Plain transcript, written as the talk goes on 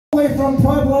Away from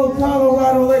Pueblo,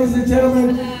 Colorado, ladies and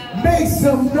gentlemen, make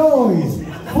some noise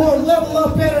for Level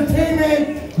Up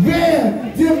Entertainment,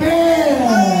 VanN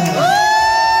Demand!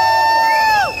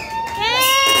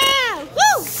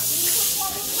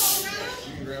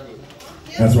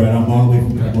 That's right, I'm all the way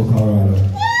from Pueblo, Colorado.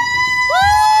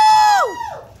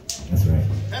 That's right.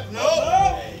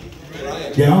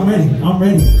 Yeah, I'm ready.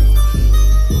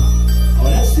 Oh,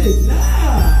 that shit nice.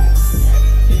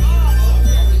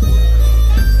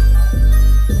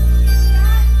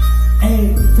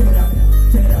 Hey, check it out.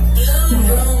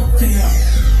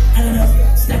 Add it up,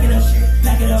 stack it up,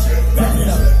 back it up, wrap it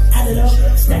up. Add it up,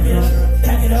 stack it up,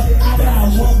 pack it up. I got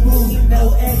one move,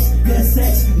 no X, good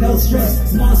sex, no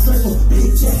stress. Small circle, big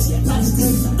checks, lots of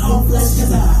things, all flesh.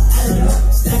 Cause I add it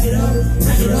up, stack it up,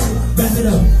 pack it up, wrap it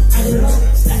up. Add it up,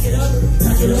 stack it up,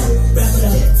 pack it up, wrap it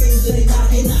up. Things that they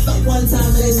copy, but one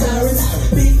time they siren.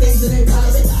 Big things that they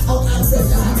copy, oh, I'm such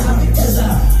a hot copy. Cause I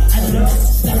add it up,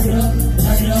 stack it up,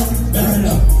 pack it up, wrap it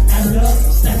up. Add it up,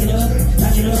 stack it up,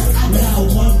 pack it up. I got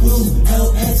one move,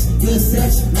 no X, good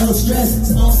sex, no stress.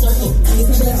 Small circle, big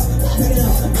checks. Pick it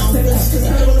up, pick it up. Cause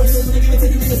I don't know if you're gonna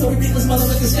take it so ridiculous,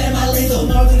 motherfuckers stand my legal.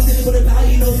 Marvin the city with a power,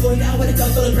 you know what's going down when it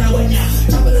comes to the crowd right now.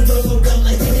 Chopping the door, go dumb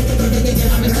like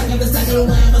I'm just stacking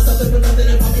away myself for nothing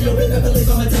and popping your big pepper leaf.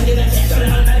 I'm attacking that cat. Got it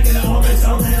automatic in the home and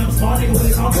so man, I'm smart nigga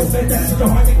with a combo fit. That's the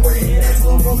hard nigga where you hear that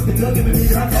slow roll with the gun, give me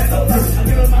drop that up. I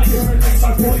give him my hero, like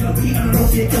start pouring up beat, I don't know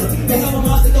if you kill it. They got my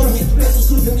monster going, special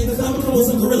suits and niggas, I'm cool,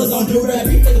 some gorillas on do-rap.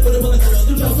 He take it for the mother girl,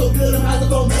 do y'all so good, I'm high,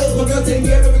 on bills. My girl take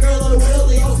care of every girl on the wheel.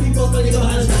 They all speak both, but they go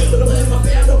behind the screen. Put away my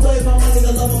fam, don't play my money,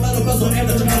 I love them, I don't buzz on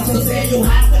amateur mouth. So saying you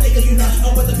hot, but nigga, you not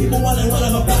know what the people want and what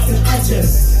I'm about. Cause I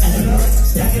just add it up,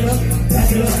 stack it up,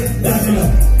 back it up, back it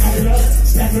up. Add it up,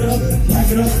 stack it up,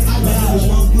 back it up. I got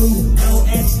one blue, no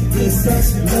X, good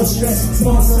sex, no stress.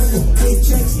 Small circle, big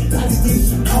checks, lots of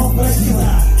deep, all fresh.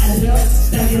 Add it up,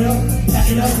 stack it up, back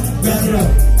it up, wrap it up.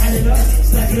 Add it up,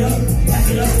 stack it up, back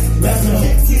it up, wrap it up.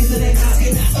 Teams that they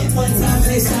pocket, up one time and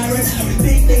they siren.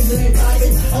 Big things in their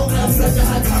pocket, oh I'm such a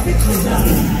hot topic. I'm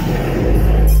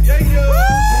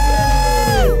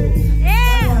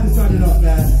trying to start it off,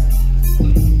 guys.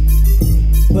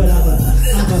 But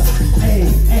hey,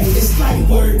 it's light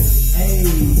work. Hey,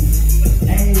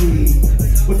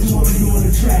 what you want to do on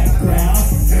the track, crowd?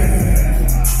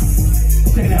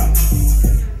 Check it out.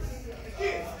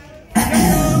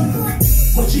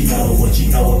 What you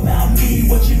know about me?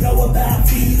 What you know about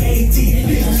VAD?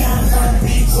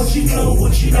 What you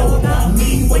know about me?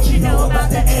 What you know about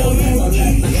the LUE?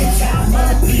 I'm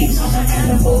a beast, I'm an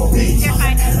animal beast. I'm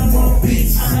an animal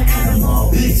beast. I'm an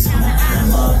animal beast. I'm an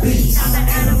animal beast. I'm an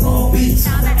animal beast.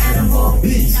 I'm an animal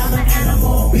beast. I'm an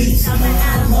animal beast. I'm an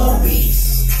animal beast.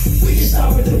 We can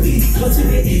start with the beat, go to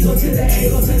the E, go to the A,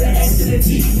 go to the S to the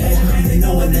T. That's kind of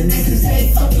knowing the niggas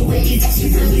ain't fucking with E. You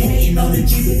really hating on the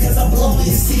G because I'm blowing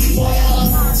your C. Boy, I'm a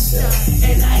monster,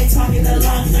 and I ain't talking a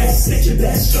lot. Spit your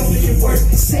best, show me your worst,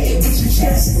 say it with your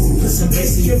chest. Put some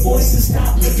bass in your voice and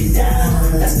stop looking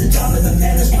down. That's the job of the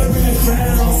man that's wearing the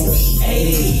crown.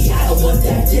 Hey, I don't want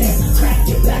that dick. Crack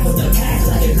your back with the pack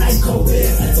like a nice cold beer.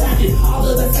 Attacking all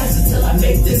of the facts until I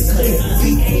make this clear.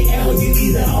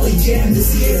 VALUE, the only jam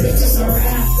this year. It's just a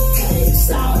rap.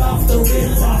 Start off the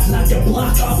rip off, knock your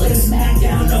block off, let it smack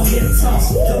down, no hip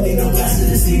toss. Don't need no glasses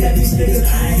to see that these niggas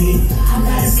eyeing. I'm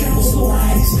not as simple, so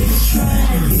why these niggas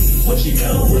trying? What you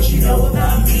know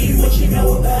about me? What you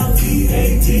know about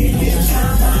VAD?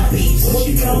 What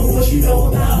you know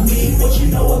about me? What you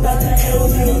know about the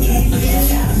LUE?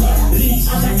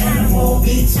 I'm an animal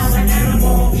beast. I'm an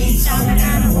animal beast. I'm an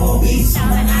animal beast.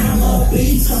 I'm an animal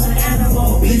beast. I'm an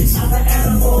animal beast. I'm an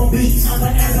animal beast. I'm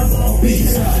an animal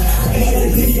beast. I gotta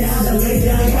get down, I lay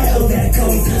down, I hold that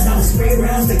coat. Cause I'm spray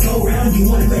rounds to go round, you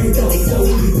wanna better go. So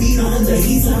you beat on the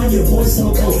heat on, your voice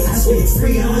so cold. I spit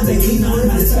free on, they lean on,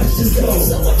 my touch just go.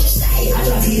 So what you say? I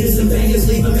drop heaters and bangers,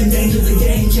 leave them in danger. The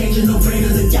game changing, no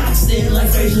brainer, the yacht stand like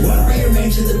Frazier.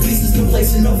 Rearranging the pieces,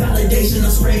 complacent, no validation.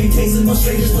 I'm spraying cases, more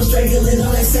strangers, more strangling.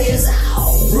 All they say is ow.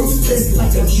 Ruthless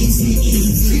like a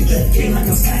ECE. Treat that game like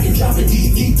I'm stacking, drop a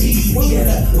DVD. We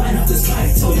had to line up this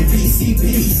mic, told you PCP.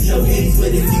 No games,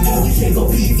 but if you know we can't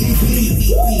go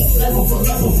PvP. Level for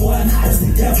level, boy, I'm hot as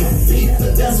the devil. Beat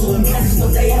the bezel and matches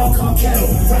what they all call kettle.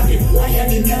 Rocket like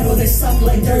heavy metal, they suck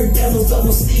like dirt devils.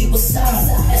 Double Steve, what's up?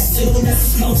 That's two, that's a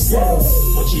smoke cell.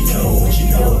 What you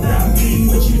know about me?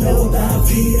 What you know about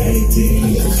VAD?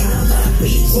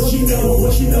 What you know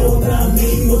about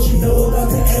me? What you know about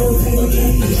the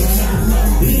LUE?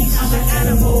 I'm an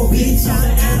animal beast. I'm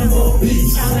an animal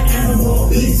beast. I'm an animal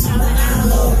beast. I'm an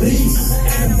animal beast. I'm an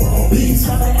animal beast.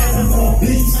 I'm an animal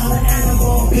beast. I'm an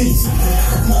animal beast.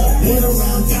 Been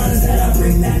around times that I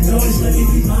bring that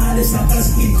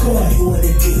must be coy. What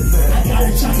it do, man? I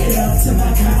gotta chalk it up to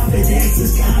my confidence.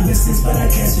 It's common sense, but I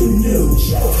guess who knew?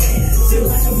 Feel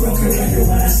like a broken record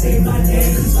when I say my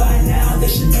name, cause by now they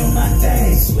should know my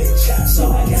thing. Switch up, so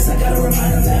I guess I gotta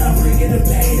remind them that I'm bringing the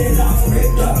pain and I'm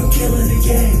ripped up, I'm killing the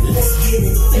game. Let's get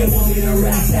it. They want me to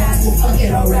rap fast, well fuck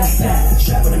it, I'll rap fast.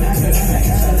 Strap on the back of the backpack,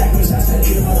 cash out that was I said,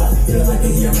 eat them all up. Feel like the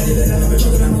year ready to never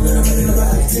patrol, I'm rolling, I'm ready to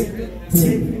ride. Tick,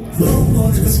 tick, boom,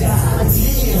 on to the sky.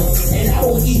 Damn, and I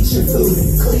will eat your food.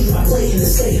 Clean my plate in the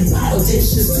same pile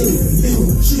dishes too.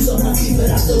 New shoes on my feet, but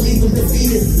I still leave them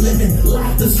defeated. Living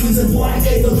life the reason why I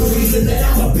gave them the reason that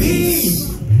I'm a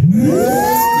beast.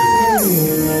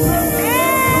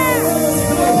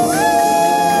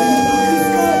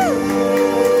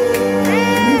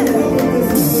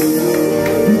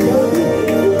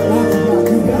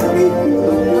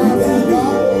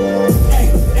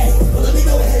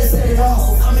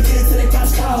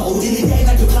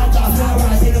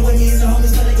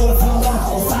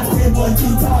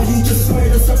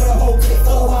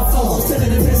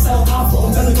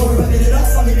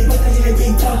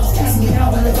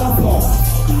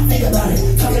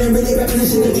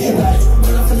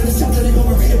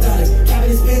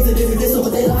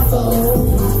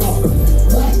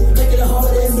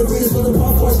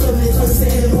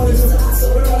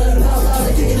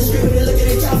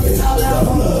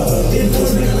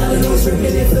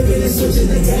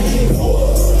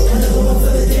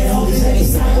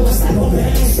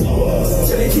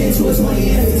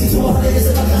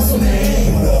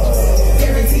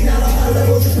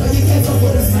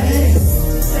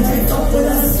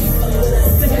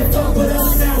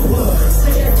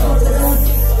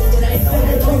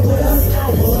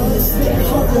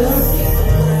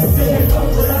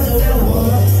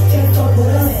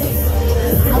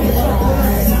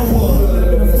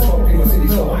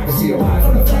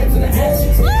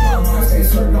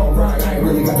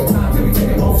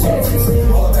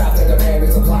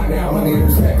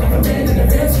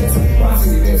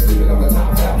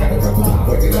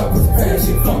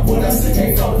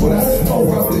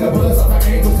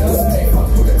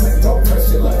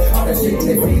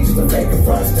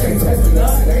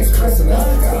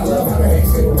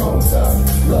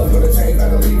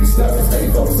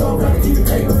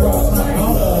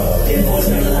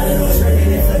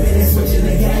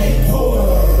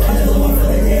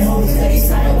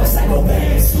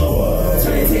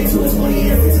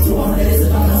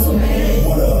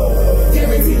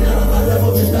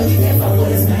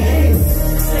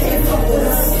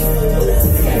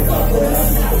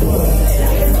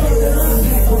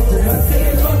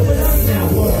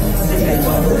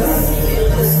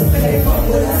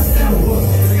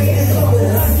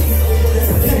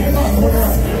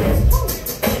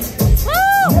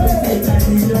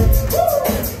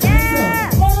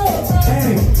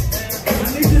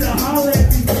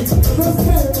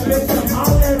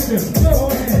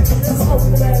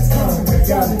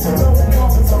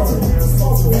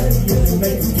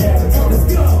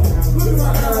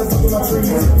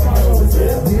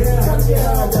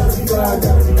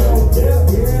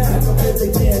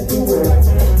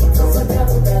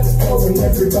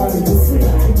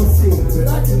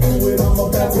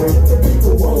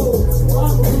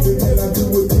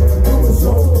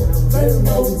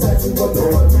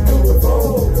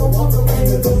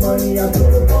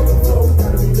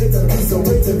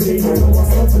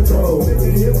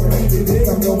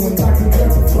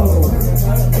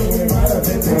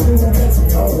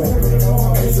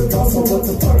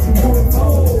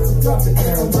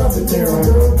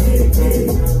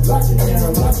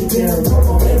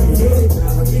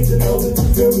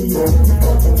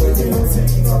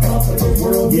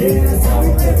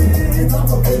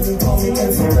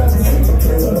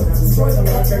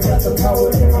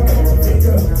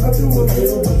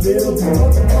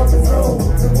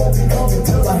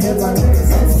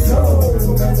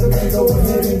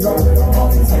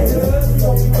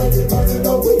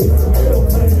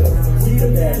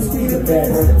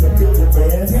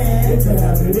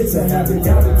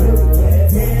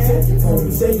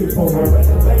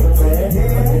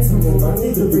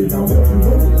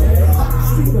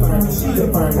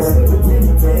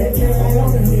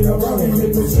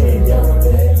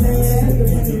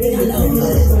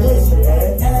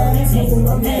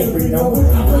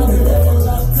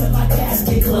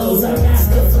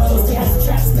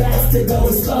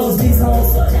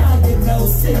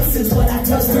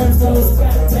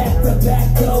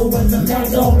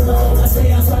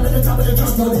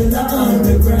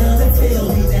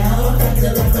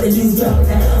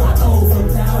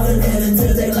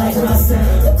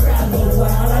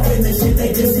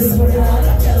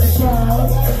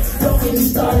 Don't get me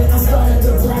started, I'm starting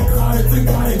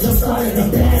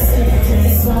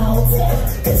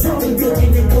talking good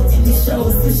and they booking these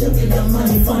shows. Push up in the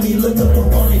money, funny, look up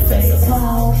on their face.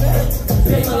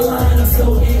 Pay my line, I'm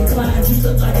so inclined. You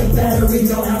look like a battery,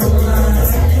 no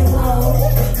outlines.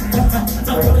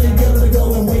 I'm coming together,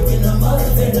 go and waking them up.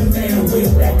 VanN Demand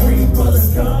with that greenbud, let's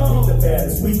go.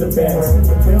 We the baddest in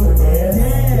the building, man.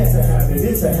 Yeah.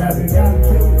 It's a habit, gotta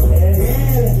kill it, man.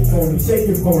 Yeah. Gonna shake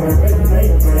it for my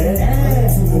resonate, man.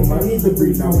 Yeah. I need to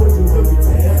breathe, now what you looking,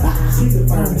 man? She the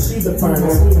finest, we the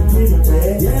kitty,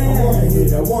 man.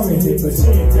 Yeah. I wanna hit, but she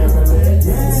ain't down, man.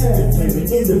 Yeah.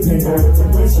 Independent, with the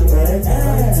mission, man.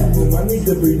 Yeah. I need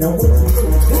to breathe, now what you looking,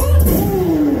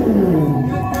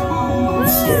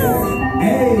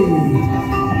 Hey.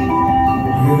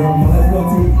 You know, let's go,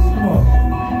 T. Come on.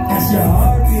 That's your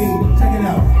heartbeat. Check it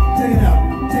out. Check it out.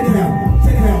 Check it out.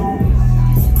 Check it out.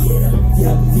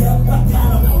 Yep, I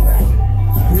got him alright.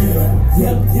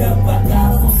 Yep, I got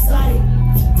him on sight.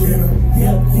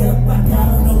 Yep, I got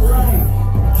him alright.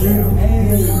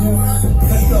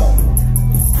 Let's go.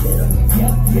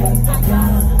 Yep, I got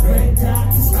him. Red dot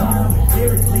to spot him.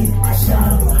 Lyrically, I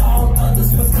shot him. All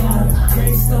others forgot him.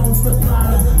 Gravestones to plot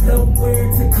him. Nowhere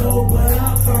to go, but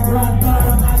I'm from rock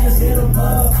bottom. I just hit him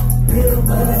up. Hit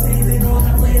him up, it's easy on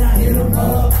my plane, I hit him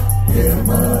up. Hit him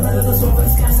up, out of the sofa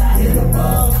skies, I hit him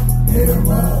up. Hit him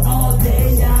up, all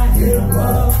day, I hit him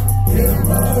up. Hit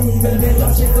him up, even if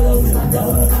y'all check for those, I know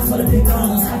the cops for the big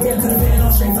guns. I get to the man,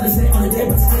 I'll straight for the same on the day,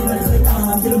 but still, let it click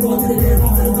on. Get him going to the dead,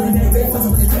 wrong to the one day, red, what's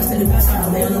up with the text, and the best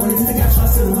style. They don't know what it is, I got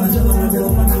shots, still want to jump on my bill,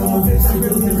 my bill, my bitch, I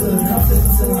really get good, the cops,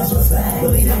 still my shorts back.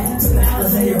 Believe that, took the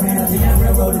hours, they ran out, they got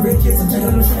railroad, the rich kids, I'm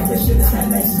checking on the track, this shit is not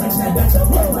next, like snap back to the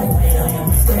world, like, man, I am.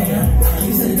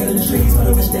 You said you got in the streets, but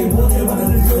I wish they would. They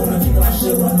wanted to do it. I'm thinking I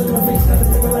should. I'm looking at my face, got the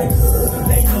paper like,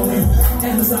 they knowing.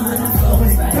 Amazon, I'm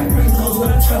flowing. Got green clothes,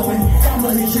 what I'm showing. That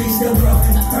money tree still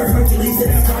growing. Heard Hercules,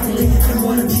 and I'm broccoli. And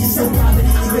wanna be so poverty.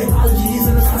 With apologies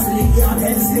and atrocity. Yeah, I'm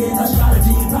headed to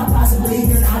astrology. Possibly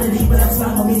an oddity, but that's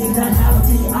not me. That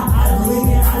reality. I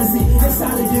audibly and honesty. That's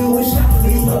how to do it. Shock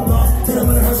me. Hit them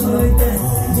with a hurts like that.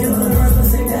 Hit them with a hurts, but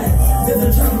say that. Hit the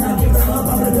drum, now give them up.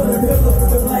 I'm gonna do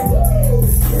it like.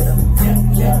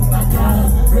 Yep, I got him.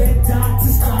 Red dot to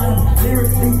spot him.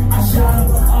 Lyrically, I shot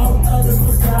him. All others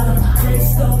forgot him.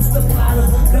 Gravestones to plot him.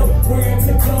 Nowhere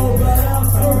to go, but I'm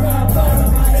for rock bottom.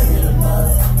 I just hit him up.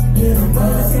 Hit him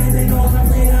up. Say they know I'm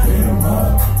playing, I hit him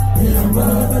up. Hit him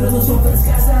up. Better look for the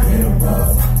skies, I hit him up.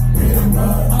 Hit him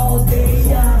up. All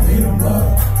day, I hit him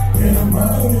up. Hit him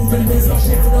up. But there's no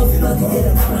shit for those who love to get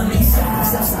him up on the east side.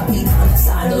 Stop, beat on the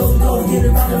side. Those who go to get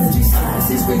around on the G side.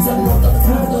 6 rings up north of the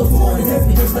top of those who want to test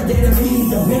me just like they to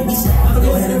me. Don't make me stop. I'ma go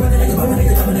ahead and run a nigga, bump a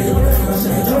nigga, jump a nigga, rush a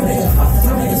nigga, jump a nigga, off the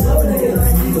top niggas, love a nigga,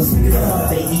 like me, go speak it up.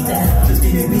 They eat that. Just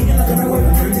keep it beating like a red word,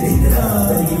 I'm to heat it up.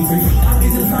 Better give me 3 feet. I'm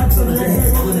using the time, so that your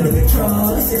hair rolling in a big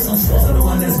truck. This is some slow. So the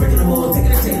one that's breaking the wall,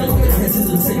 taking a look at the heads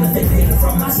and taking a fake hater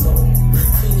from my soul.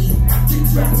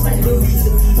 Rappers like movies,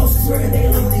 most swear they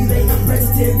loony, they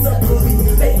presidents of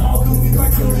movies, they all goofy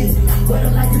cartoonies, but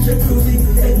I'm like a jacuzzi,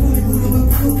 they booty,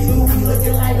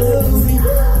 looking like a little movie,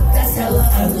 that's hella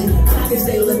ugly, pockets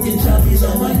they looking chubby, so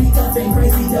money tough and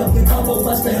crazy, though, we bubble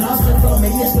busting, Austin from me,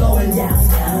 it's going down,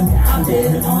 I've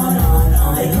been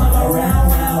on, they come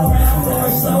around,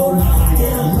 for so long,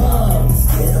 get them love,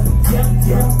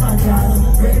 yep, I got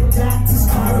them, red dot to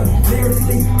spot them,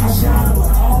 lyrically, I shot them,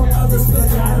 all others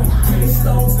forgot them,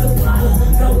 stones to plot him,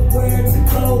 nowhere to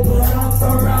go, but I'm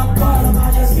for rock bottom, I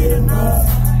just hit him up,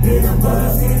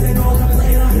 see they know I'm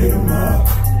playing, I hit him up,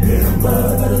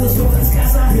 better look for the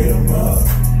skies, I hit him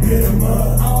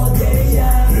up, all day, I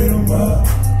hit him up,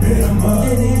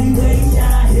 and anyway,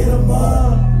 I hit him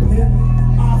up,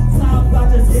 off top,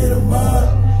 I just hit him up,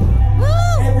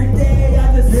 every day,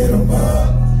 I just hit him up,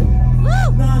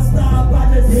 non-stop, I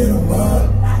just hit him up,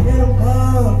 I hit him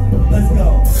up, let's go.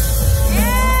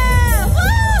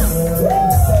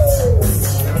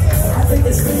 I think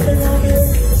it's moving on here.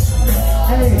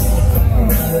 Hey,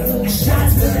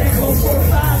 shots to that go 4-5,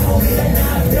 homie, that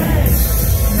not bad.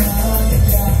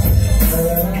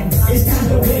 It's time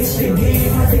to waste the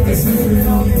game. I think it's moving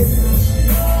on here.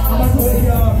 I'm gonna put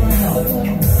y'all right now.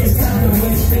 It's time to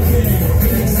waste the game.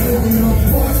 It's moving on.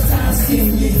 4th time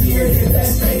seeing you here. The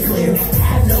best stay clear.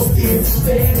 Have no fear.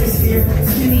 VanN is here.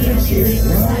 Give me a cheer.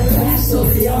 Like that, so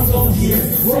they all gon' hear.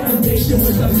 Foundation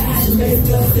with the passion. Make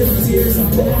up them tears. I'm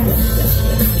born.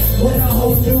 With a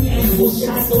whole new angle,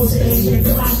 shot those danger,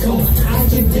 Glocko,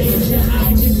 hide your danger,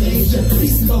 hide your danger,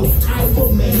 please go, I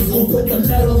will mangle, put the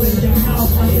metal in your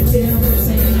mouth, on your damn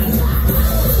retainer.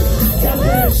 Y'all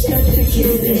better check the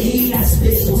kid, the heat I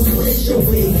spit, will switch your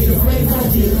wig, get a break my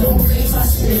deal, don't raise my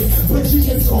spit, put you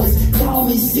in toys, call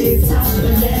me sick, top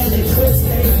banana, quit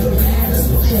staying bananas,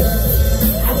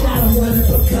 I got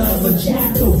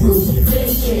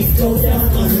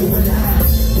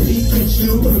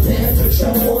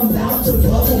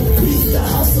Beat the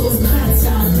hustle, it's my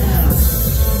time now.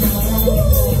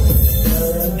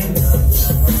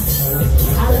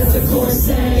 I let the chorus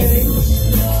sing.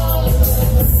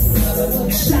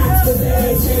 Shots for the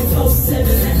 8-7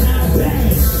 and I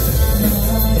bang.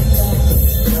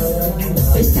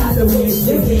 It's time to win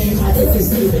the game. I think it's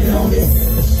sleeping on it.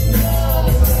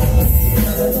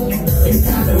 It's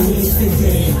time to win the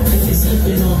game. I think it's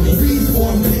sleeping on it.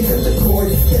 Reform, pick up the cord,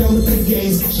 done with the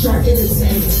games. Shark in the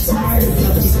tank, tired of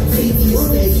puppies, previous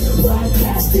state.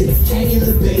 Broadcasted, hanging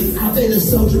the bait. I've been a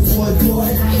soldier boy, boy,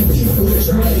 and I ain't beefing with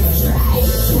Drake.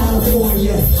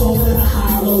 California, home of the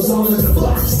hollows, all in the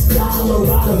box.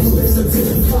 Colorado, who listen to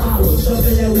the follows.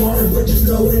 Jumping that water, but just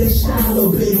know it ain't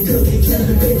shallow. Big cookie,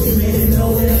 Kevin Bacon, man, and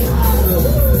know it ain't hollow.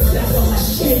 That's all my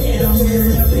shit, and I'm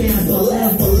wearing a panther.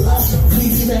 Level up, we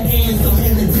be the anthem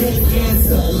and the big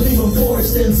answer. Leave them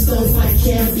forged in stones like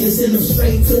Campus, send them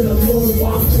straight to the moon,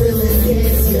 walk, drilling,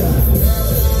 dance, yeah.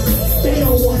 They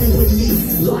don't want it with me.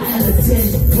 Lie out of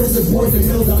 10. What's the boy to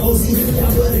know the OZ?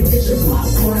 Y'all better get your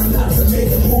popcorn. I'm about to make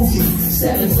a movie.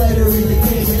 7th letter in the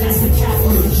game, and that's the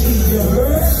capital G. You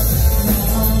heard?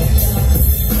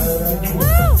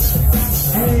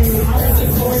 Hey, I let the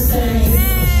chorus sing.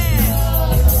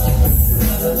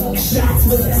 Shots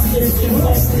with that stick and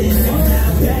bustin', and now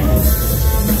bang.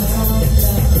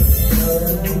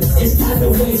 It's time to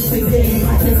waste the game. I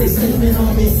think they're sleeping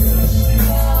on me.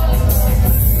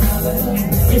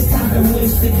 It's time to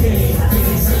waste the game. I think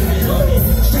they're sleeping on it.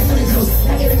 Straight to the coast.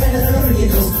 I get it better than I get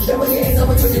those. Show me your hands up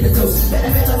and twitch in the toast.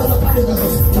 Better man level up out of the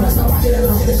host. When I start rocking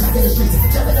along, hit the shock in the streets.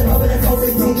 Jumping and over and over.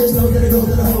 You just know that it goes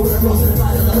to the hole. And it rolls to the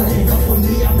bottom of the lane. Come for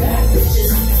me, I'm bad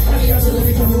bitches. I mean, I'm still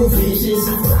living from real bitches.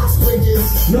 Cross bridges.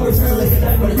 No return like a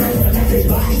knife, but a knife and a knife.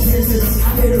 Body senses.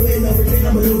 I'm here to win everything.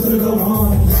 I'm a little to the go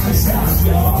home. I stop,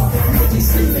 y'all. They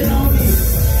sleeping on me.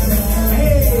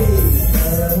 Hey.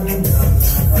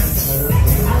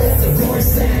 The chorus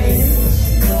sang.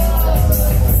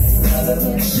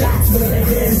 Shots with the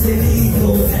dancing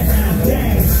eagle and I'm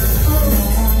bang.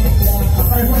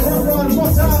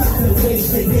 One time. It's time to waste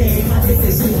the game. I think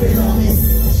they're sleeping on me.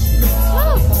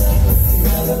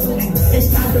 It's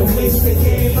time to waste the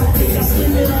game. I think they're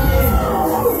sleeping on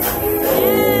me.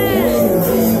 Hey,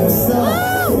 what's up?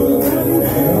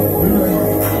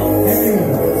 Hey,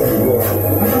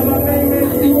 I got my name in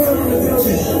the world in the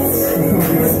building.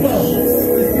 Let's go.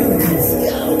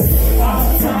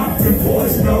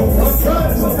 Boys know what's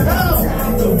up, what's the hell?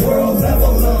 The world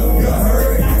level up, you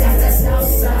heard? I got that south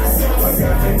side, I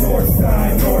got the north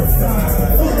side.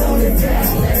 Put on the gas,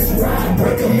 let's ride,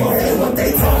 break them off, that's what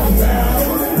they talking about.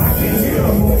 I can hear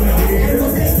them over there, that's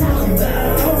what they talking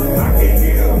about. I can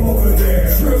hear them over there.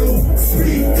 True,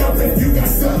 speak up if you got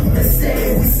something to say.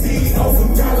 We see over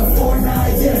California,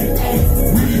 yeah, hey,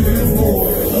 we live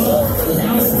more.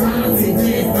 Now it's time to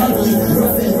get ugly,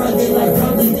 rough and rugged like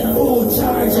ugly.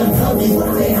 Charge, I'm coming,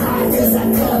 they high cause I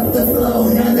cut the flow.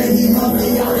 Now that he mummed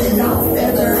me out and off,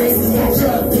 feather races catch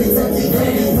up. Kentucky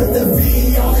ready with the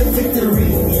V all in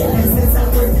victory. Yeah, and since I'm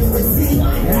working with C, I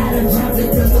had to drop it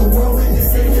cause the world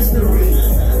witnessed in history.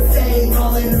 Fame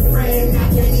all in the frame, I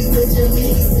can't even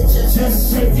believe it. Just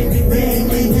shaking the bang,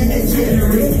 leaving it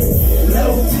jittery.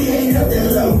 Low key ain't nothing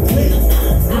low key.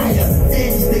 I have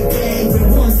finished the game with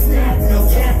one snap, no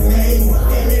cap made.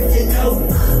 And if you know,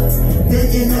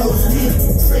 then you know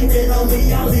sleeping on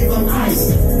me, I'll leave them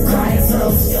ice. Crying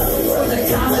toast. For the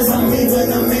collars, I'm leaving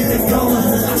them in the coma.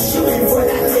 I'm shooting for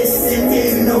that listen,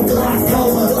 getting no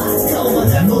glaucoma. Glaucoma,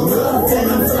 level up,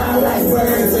 and I'm fly like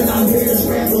birds. And I'm here to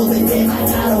scramble the game. I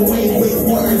got away with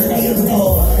words, niggas,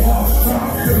 boy.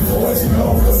 The boys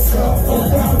know what's up.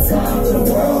 About time, the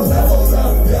world levels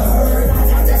up. You heard? I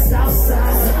got that south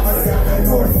side. I got that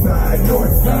north side.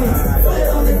 Put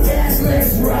on the gas,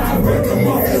 let's ride. Break them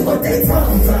off, that's what they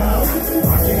talking about.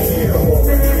 I can hear them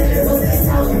over there. What they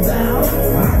talking about? I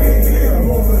can hear them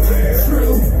over there.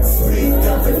 True, speak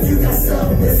up if you got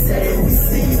something to say. We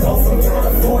see you all from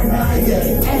California, yeah.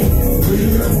 Hey, we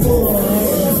the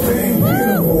boys. We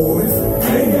the boys.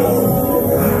 Hey, yo,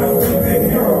 I don't think they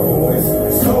hear our voice.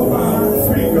 So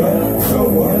speak up, show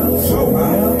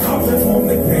out. I just want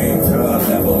the game to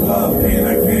level up, and I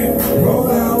can't roll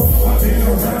out. I've been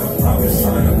around, I'm just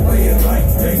trying to play it like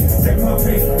this. Take my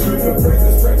pace, through the break,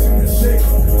 stretching the shit.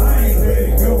 I ain't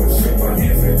ready to go and shake my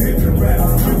hands and did the rap.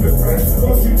 Through the press,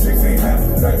 most you chicks ain't have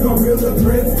like no real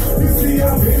threat. You see,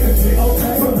 I've been a chick.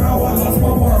 Okay. Somehow I lost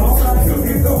my marbles. You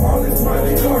get the harlot,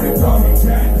 smiling garden, call me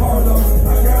Jack Harlow.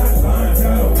 I got lines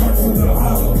out of parts of the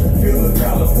hollow. Feel the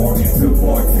California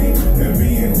 214, and me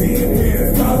and D in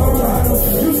here, Colorado.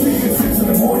 You see it 6 in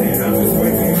the morning, I'm just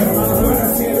waking up. When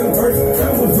I see the verse,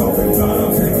 that was open, thought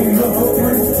I'm taking up a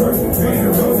first, paying the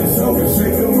roses.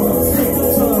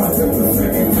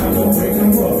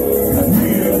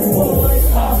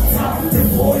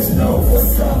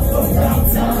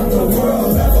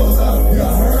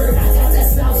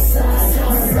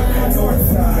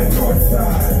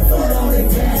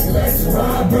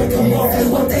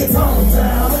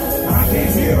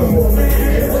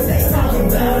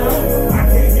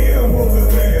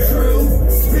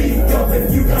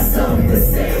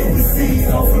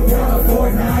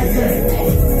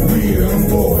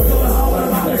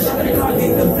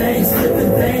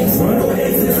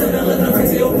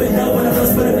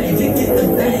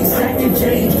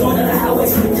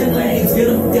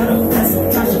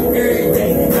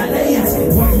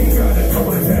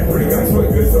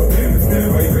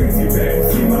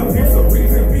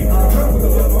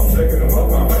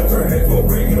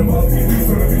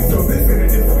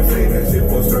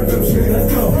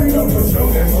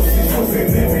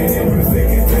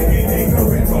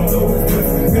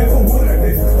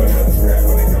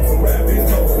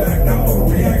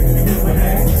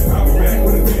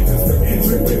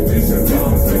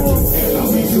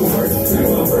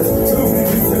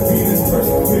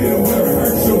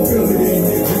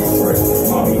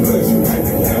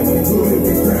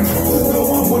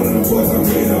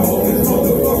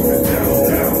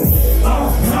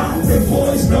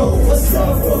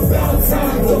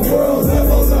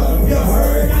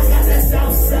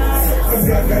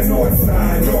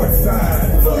 north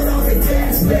side. Foot on the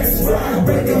gas, let's ride.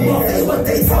 Break them off, that's what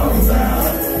they talking about.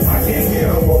 I can't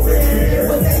hear them over there.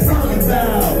 What they talking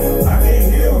about? I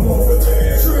can't hear them over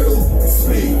there. True,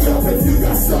 speak up if you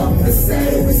got something to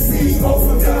say. We see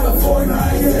over California,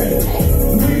 yeah.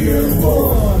 We're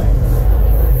born.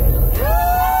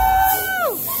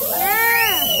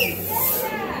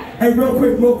 Hey,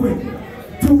 real quick.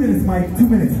 2 minutes, Mike. 2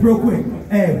 minutes, real quick.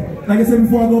 Hey, like I said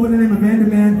before, I go by the name of VanN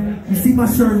Demand. You see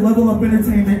my shirt, Level Up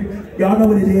Entertainment. Y'all know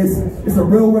what it is. It's a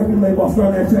real record label. I'll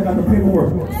start there and check out the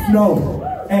paperwork.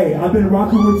 No. Hey, I've been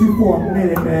rocking with you for a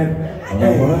minute, man.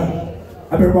 Hey,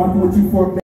 I've been rocking with you for a minute.